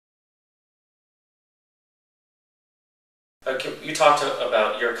You talked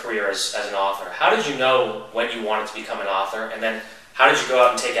about your career as an author. How did you know when you wanted to become an author, and then how did you go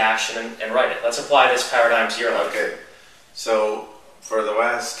out and take action and write it? Let's apply this paradigm to your life. Okay, so for the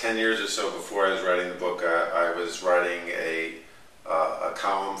last 10 years or so before I was writing the book, I was writing a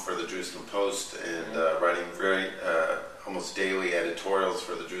column for the Jerusalem Post and writing very almost daily editorials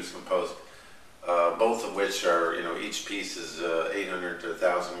for the Jerusalem Post, both of which are, each piece is 800 to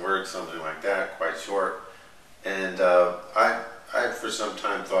 1,000 words, something like that, quite short. And I for some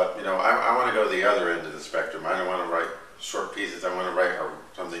time thought, I want to go to the other end of the spectrum. I don't want to write short pieces. I want to write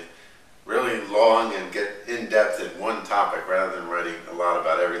something really long and get in depth in one topic rather than writing a lot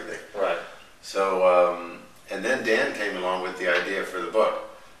about everything. Right. So, and then Dan came along with the idea for the book.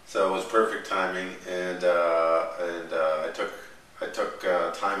 So it was perfect timing, and I took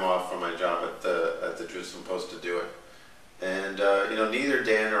time off from my job at the Jerusalem Post to do it. And neither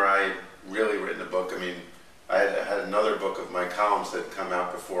Dan or I had really written a book. I mean, I had another book of my columns that had come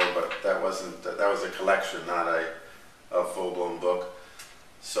out before, but that was a collection, not a full-blown book.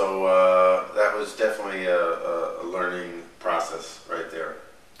 So that was definitely a learning process right there.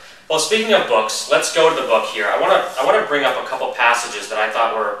 Well, speaking of books, let's go to the book here. I want to bring up a couple passages that I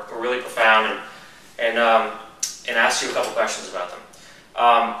thought were really profound and ask you a couple questions about them.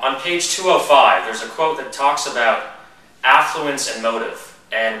 On page 205, there's a quote that talks about affluence and motive.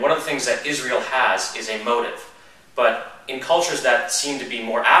 And one of the things that Israel has is a motive. But in cultures that seem to be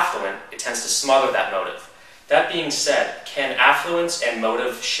more affluent, it tends to smother that motive. That being said, can affluence and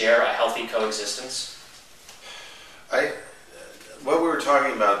motive share a healthy coexistence? What we were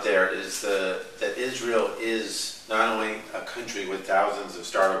talking about there is that Israel is not only a country with thousands of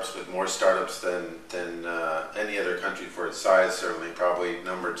startups, but more startups than any other country for its size, certainly probably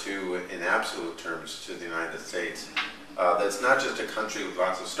number 2 in absolute terms to the United States. That's not just a country with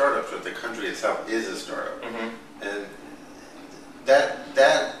lots of startups, but the country itself is a startup. Mm-hmm. And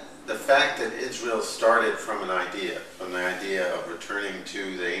the fact that Israel started from the idea of returning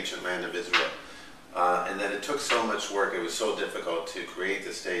to the ancient land of Israel, and that it took so much work, it was so difficult to create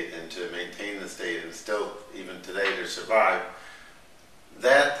the state and to maintain the state, and still, even today, to survive,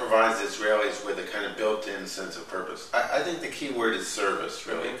 that provides Israelis with a kind of built-in sense of purpose. I think the key word is service,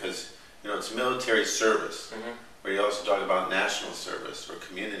 really, because it's military service, where you also talk about national service or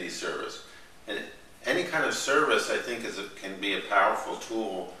community service. And any kind of service, I think, can be a powerful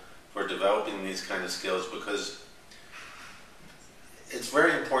tool for developing these kind of skills, because it's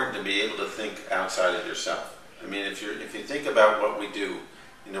very important to be able to think outside of yourself. I mean, if you think about what we do,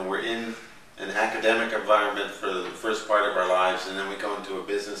 we're in an academic environment for the first part of our lives, and then we go into a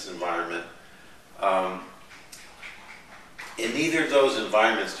business environment. In neither of those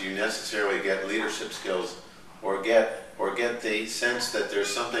environments do you necessarily get leadership skills or get the sense that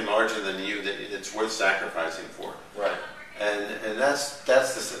there's something larger than you that it's worth sacrificing for. Right. And that's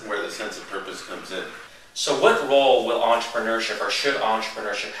where the sense of purpose comes in. So what role will entrepreneurship, or should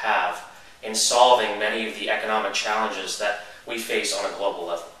entrepreneurship have, in solving many of the economic challenges that we face on a global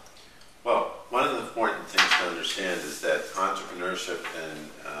level? Well, one of the important things to understand is that entrepreneurship and,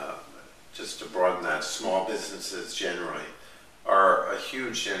 just to broaden that, small businesses generally are a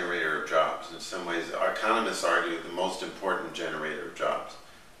huge generator of jobs. In some ways, economists argue the most important generator of jobs.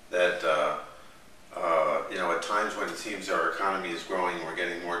 That at times when it seems our economy is growing, we're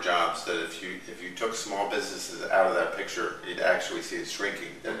getting more jobs, that if you took small businesses out of that picture, you'd actually see it shrinking.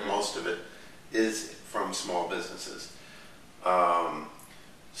 That most of it is from small businesses.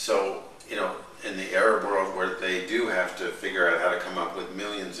 So in the Arab world, where they do have to figure out how to come up with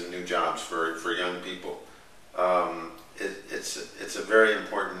millions of new jobs for young people, it's a very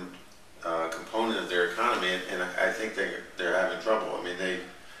important component of their economy, and I think they're having trouble. I mean,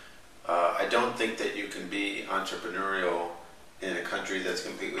 I don't think that you can be entrepreneurial in a country that's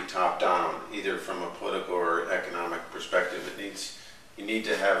completely top-down, either from a political or economic perspective. You need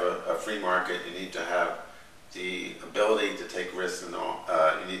to have a free market. You need to have the ability to take risks, and all.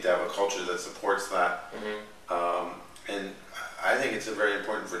 You need to have a culture that supports that. And I think it's very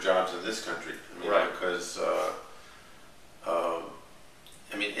important for jobs in this country. I mean, right. Because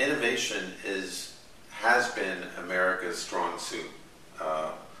innovation has been America's strong suit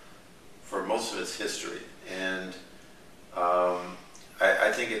for most of its history, and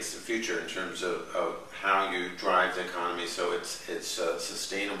I think it's the future in terms of how you drive the economy so it's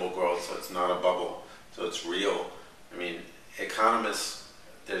sustainable growth, so it's not a bubble, so it's real. I mean, economists,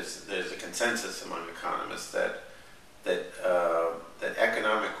 there's a consensus among economists that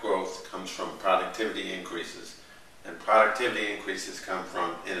economic growth comes from productivity increases, and productivity increases come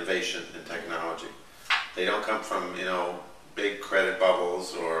from innovation and technology. They don't come from big credit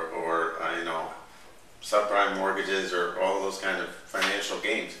bubbles or subprime mortgages or all those kind of financial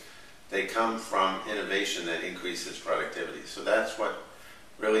gains, they come from innovation that increases productivity. So that's what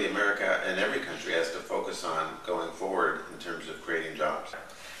really America and every country has to focus on going forward in terms of creating jobs.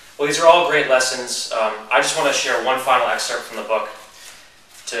 Well, these are all great lessons. I just want to share one final excerpt from the book.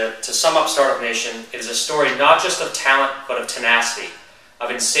 To sum up Startup Nation, it is a story not just of talent, but of tenacity,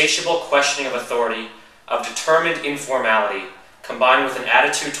 of insatiable questioning of authority, of determined informality, combined with an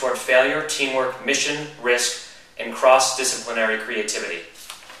attitude toward failure, teamwork, mission, risk, and cross-disciplinary creativity.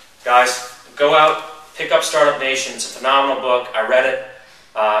 Guys, go out, pick up Startup Nation. It's a phenomenal book. I read it.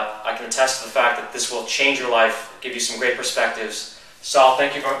 I can attest to the fact that this will change your life, give you some great perspectives. Saul,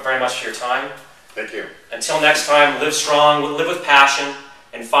 thank you very much for your time. Thank you. Until next time, live strong, live with passion,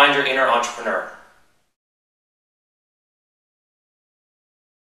 and find your inner entrepreneur.